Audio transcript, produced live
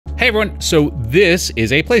Hey everyone, so this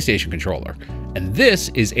is a PlayStation controller. And this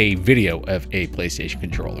is a video of a PlayStation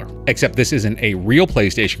controller. Except this isn't a real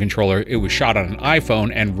PlayStation controller, it was shot on an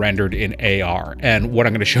iPhone and rendered in AR. And what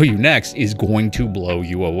I'm gonna show you next is going to blow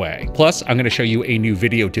you away. Plus, I'm gonna show you a new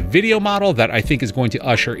video-to-video model that I think is going to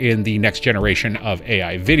usher in the next generation of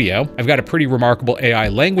AI video. I've got a pretty remarkable AI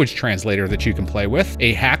language translator that you can play with,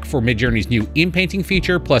 a hack for Midjourney's new InPainting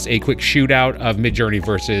feature, plus a quick shootout of Midjourney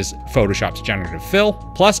versus Photoshop's generative fill,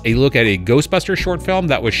 plus a look at a Ghostbusters short film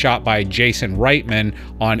that was shot by Jason Reitman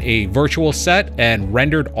on a virtual set and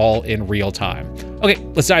rendered all in real time. Okay,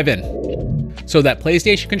 let's dive in. So that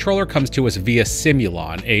PlayStation controller comes to us via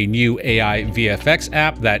Simulon, a new AI VFX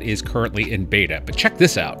app that is currently in beta. But check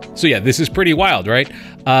this out. So yeah, this is pretty wild, right?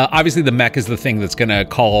 Obviously the mech is the thing that's gonna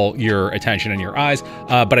call your attention and your eyes.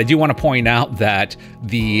 But I do wanna point out that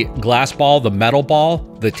the glass ball, the metal ball,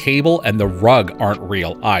 the table, and the rug aren't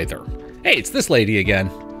real either. Hey, it's this lady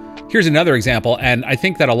again. Here's another example, and I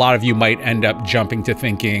think that a lot of you might end up jumping to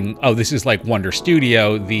thinking, oh, this is like Wonder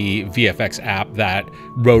Studio, the VFX app that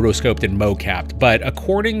rotoscoped and mocapped. But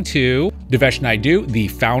according to Devesh Naidu, the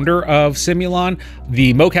founder of Simulon,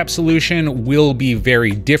 the mocap solution will be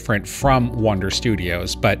very different from Wonder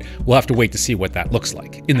Studios, but we'll have to wait to see what that looks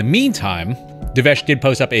like. In the meantime, Devesh did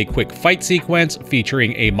post up a quick fight sequence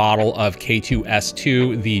featuring a model of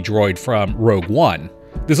K2S2, the droid from Rogue One.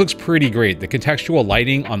 This looks pretty great. The contextual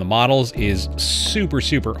lighting on the models is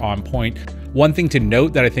super on point. One thing to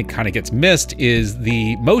note that I think kind of gets missed is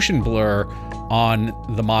the motion blur on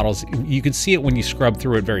the models. You can see it when you scrub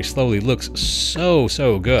through it very slowly. It looks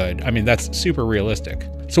so good. I mean, that's super realistic.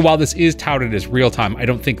 So while this is touted as real time, I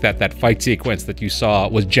don't think that that fight sequence that you saw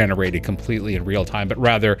was generated completely in real time, but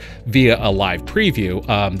rather via a live preview.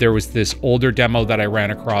 There was this older demo that I ran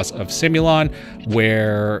across of Simulon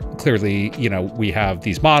where clearly, you know, we have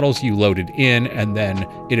these models you loaded in and then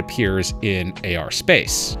it appears in AR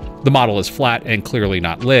space. The model is flat and clearly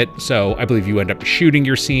not lit, so I believe you end up shooting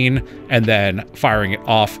your scene and then firing it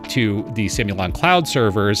off to the Simulon cloud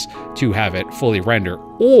servers to have it fully render.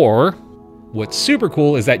 Or what's super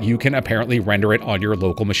cool is that you can apparently render it on your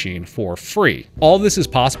local machine for free. All this is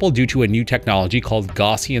possible due to a new technology called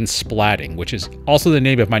Gaussian Splatting, which is also the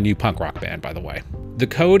name of my new punk rock band, by the way. The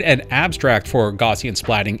code and abstract for Gaussian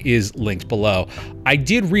Splatting is linked below. I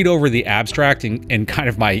did read over the abstract and kind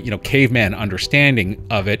of my, caveman understanding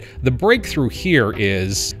of it. The breakthrough here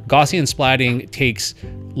is Gaussian Splatting takes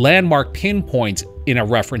landmark pinpoints in a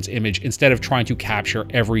reference image instead of trying to capture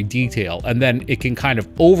every detail. And then it can kind of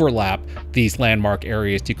overlap these landmark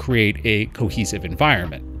areas to create a cohesive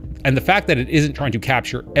environment. And the fact that it isn't trying to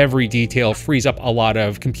capture every detail frees up a lot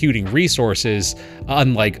of computing resources,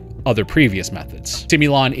 unlike other previous methods.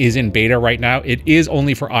 Simulon is in beta right now. It is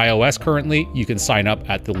only for iOS currently. You can sign up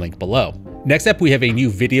at the link below. Next up, we have a new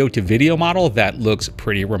video-to-video model that looks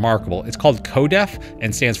pretty remarkable. It's called CODEF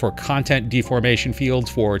and stands for Content Deformation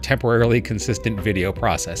Fields for Temporarily Consistent Video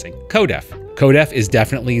Processing. CODEF. CODEF is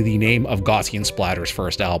definitely the name of Gaussian Splatter's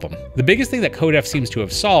first album. The biggest thing that CODEF seems to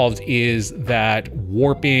have solved is that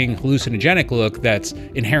warping, hallucinogenic look that's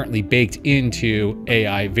inherently baked into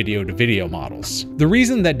AI video-to-video models. The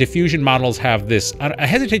reason that diffusion models have this, I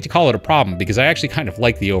hesitate to call it a problem because I actually kind of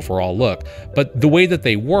like the overall look, but the way that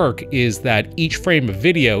they work is that each frame of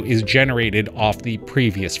video is generated off the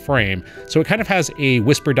previous frame, so it kind of has a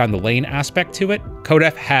whisper down the lane aspect to it.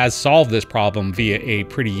 CODEF has solved this problem via a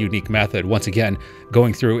pretty unique method. Once again,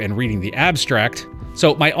 going through and reading the abstract.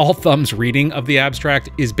 So my all thumbs reading of the abstract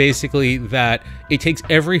is basically that it takes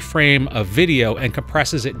every frame of video and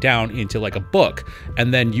compresses it down into like a book.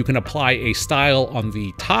 And then you can apply a style on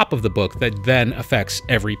the top of the book that then affects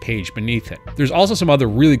every page beneath it. There's also some other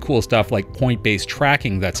really cool stuff like point-based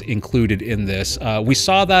tracking that's included in this. We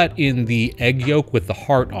saw that in the egg yolk with the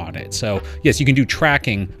heart on it. So yes, you can do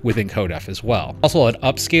tracking within CODEF as well. Also an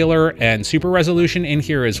upscaler and super resolution in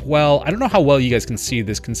here as well. I don't know how well you guys can see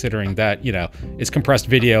this considering that, it's compressed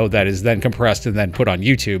video that is then compressed and then put on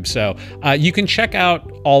YouTube. So you can check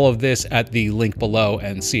out all of this at the link below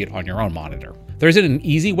and see it on your own monitor. There isn't an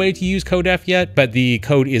easy way to use CODEF yet, but the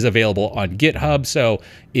code is available on GitHub. So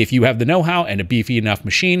if you have the know-how and a beefy enough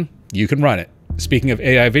machine, you can run it. Speaking of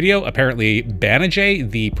AI video, apparently Banijay,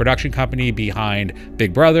 the production company behind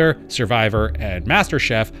Big Brother, Survivor, and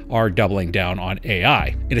MasterChef, are doubling down on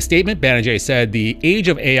AI. In a statement, Banijay said, "The age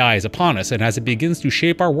of AI is upon us, and as it begins to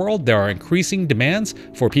shape our world, there are increasing demands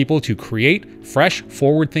for people to create fresh,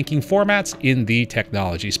 forward-thinking formats in the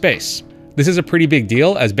technology space." This is a pretty big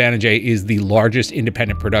deal as Banijay is the largest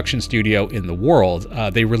independent production studio in the world.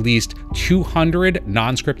 They released 200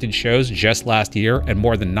 non-scripted shows just last year and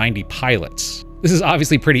more than 90 pilots. This is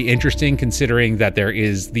obviously pretty interesting considering that there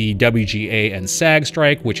is the WGA and SAG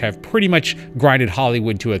strike, which have pretty much grinded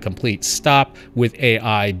Hollywood to a complete stop, with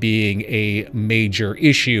AI being a major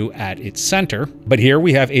issue at its center. But here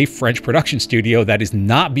we have a French production studio that is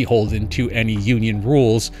not beholden to any union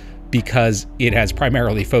rules because it has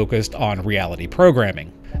primarily focused on reality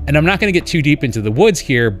programming. And I'm not going to get too deep into the woods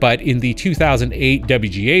here, but in the 2008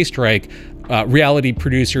 WGA strike, reality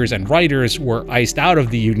producers and writers were iced out of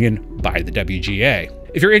the union by the WGA.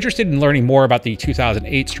 If you're interested in learning more about the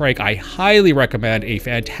 2008 strike, I highly recommend a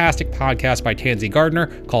fantastic podcast by Tansy Gardner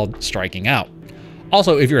called Striking Out.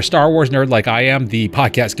 Also, if you're a Star Wars nerd like I am, the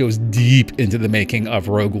podcast goes deep into the making of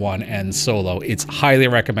Rogue One and Solo. It's highly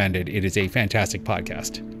recommended. It is a fantastic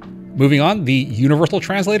podcast. Moving on, the Universal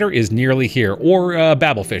Translator is nearly here, or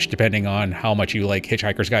Babelfish, depending on how much you like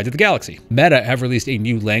Hitchhiker's Guide to the Galaxy. Meta have released a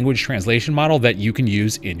new language translation model that you can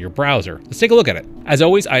use in your browser. Let's take a look at it. As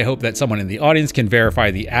always, I hope that someone in the audience can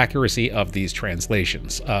verify the accuracy of these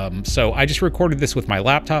translations. So I just recorded this with my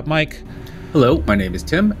laptop mic. Hello, my name is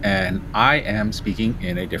Tim, and I am speaking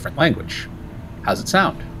in a different language. How's it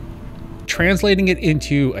sound? Translating it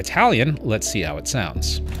into Italian, let's see how it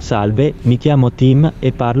sounds. Salve, mi chiamo Tim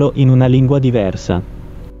e parlo in una lingua diversa.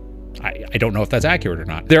 I don't know if that's accurate or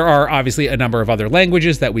not. There are obviously a number of other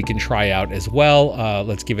languages that we can try out as well.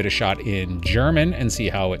 Let's give it a shot in German and see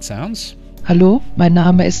how it sounds. Hallo, mein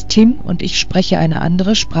Name ist Tim und ich spreche eine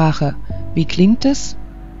andere Sprache. Wie klingt es?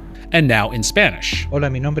 And now in Spanish. Hola,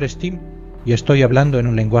 mi nombre es Tim y estoy hablando en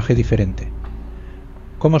un lenguaje diferente.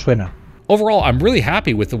 ¿Cómo suena? Overall, I'm really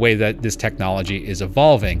happy with the way that this technology is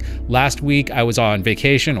evolving. Last week, I was on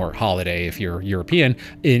vacation, or holiday if you're European,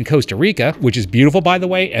 in Costa Rica, which is beautiful, by the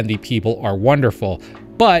way, and the people are wonderful,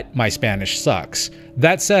 but my Spanish sucks.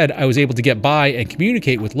 That said, I was able to get by and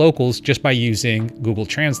communicate with locals just by using Google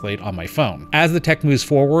Translate on my phone. As the tech moves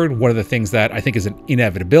forward, one of the things that I think is an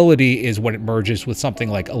inevitability is when it merges with something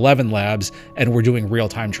like 11 Labs and we're doing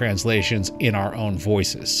real-time translations in our own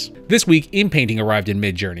voices. This week, InPainting arrived in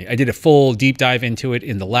Midjourney. I did a full deep dive into it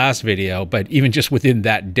in the last video, but even just within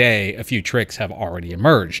that day, a few tricks have already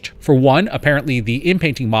emerged. For one, apparently the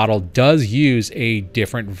InPainting model does use a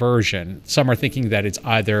different version. Some are thinking that it's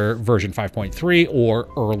either version 5.3 or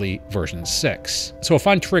early version 6. So a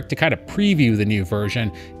fun trick to kind of preview the new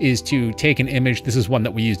version is to take an image. This is one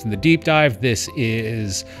that we used in the deep dive. This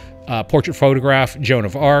is portrait photograph, Joan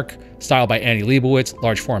of Arc, styled by Annie Leibovitz,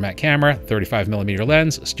 large format camera, 35mm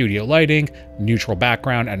lens, studio lighting, neutral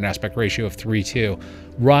background at an aspect ratio of 3:2.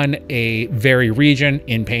 Run a vary region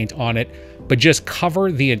in Paint on it, but just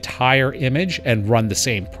cover the entire image and run the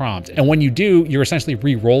same prompt. And when you do, you're essentially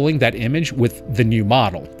re-rolling that image with the new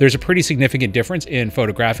model. There's a pretty significant difference in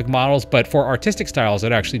photographic models, but for artistic styles,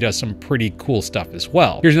 it actually does some pretty cool stuff as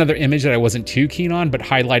well. Here's another image that I wasn't too keen on, but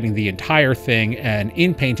highlighting the entire thing and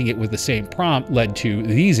in painting it with the same prompt led to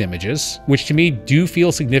these images, which to me do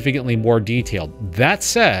feel significantly more detailed. That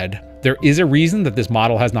said, there is a reason that this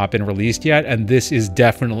model has not been released yet, and this is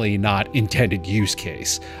definitely not intended use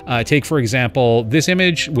case. Take, for example, this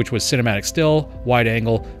image, which was cinematic still, wide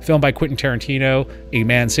angle, filmed by Quentin Tarantino, a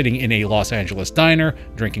man sitting in a Los Angeles diner,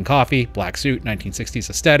 drinking coffee, black suit, 1960s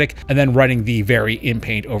aesthetic, and then running the very in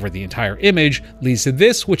paint over the entire image leads to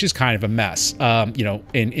this, which is kind of a mess.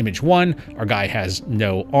 In image 1, our guy has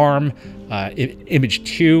no arm. Image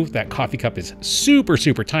 2, that coffee cup is super,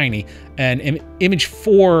 super tiny. And image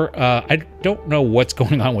 4, I don't know what's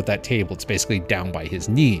going on with that table. It's basically down by his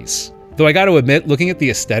knees. Though I got to admit, looking at the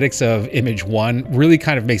aesthetics of image 1 really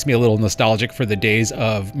kind of makes me a little nostalgic for the days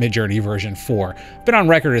of Midjourney version 4. Been on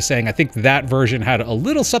record as saying I think that version had a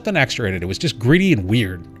little something extra in it. It was just gritty and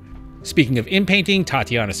weird. Speaking of InPainting,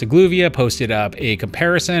 Tatiana Tsiguleva posted up a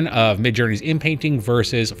comparison of Midjourney's InPainting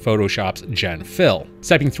versus Photoshop's Gen Fill.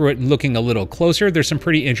 Stepping through it and looking a little closer, there's some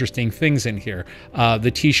pretty interesting things in here. The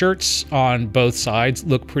t-shirts on both sides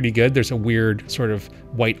look pretty good. There's a weird sort of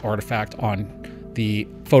white artifact on the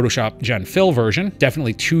Photoshop Gen Fill version.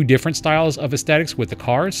 Definitely two different styles of aesthetics with the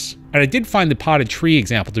cars. And I did find the potted tree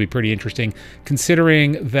example to be pretty interesting,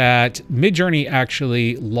 considering that Midjourney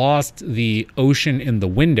actually lost the ocean in the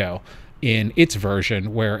window in its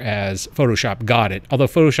version, whereas Photoshop got it. Although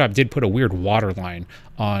Photoshop did put a weird waterline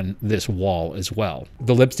on this wall as well.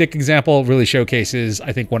 The lipstick example really showcases,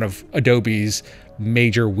 I think, one of Adobe's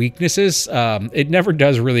major weaknesses. It never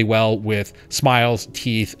does really well with smiles,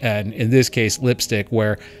 teeth, and in this case, lipstick,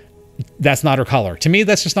 where that's not her color. To me,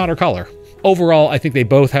 that's just not her color. Overall, I think they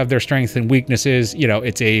both have their strengths and weaknesses. You know,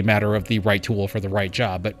 it's a matter of the right tool for the right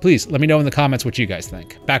job. But please let me know in the comments what you guys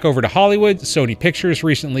think. Back over to Hollywood, Sony Pictures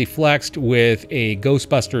recently flexed with a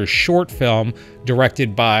Ghostbusters short film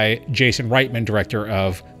directed by Jason Reitman, director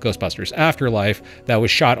of Ghostbusters Afterlife, that was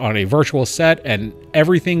shot on a virtual set and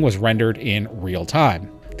everything was rendered in real time.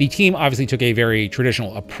 The team obviously took a very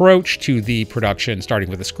traditional approach to the production, starting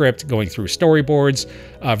with a script, going through storyboards,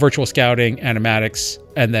 virtual scouting, animatics,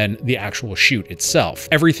 and then the actual shoot itself.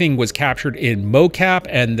 Everything was captured in mocap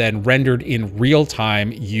and then rendered in real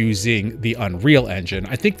time using the Unreal Engine.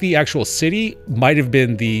 I think the actual city might have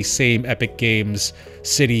been the same Epic Games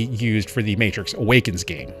city used for the Matrix Awakens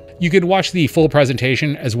game. You can watch the full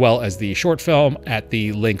presentation as well as the short film at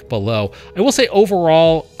the link below. I will say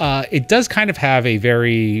overall, it does kind of have a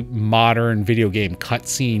very modern video game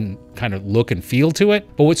cutscene kind of look and feel to it.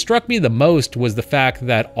 But what struck me the most was the fact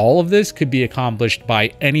that all of this could be accomplished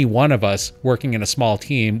by any one of us working in a small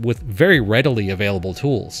team with very readily available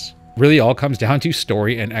tools. Really all comes down to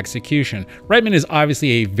story and execution. Reitman is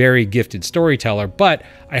obviously a very gifted storyteller, but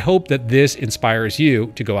I hope that this inspires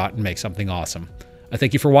you to go out and make something awesome. I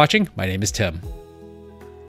thank you for watching. My name is Tim.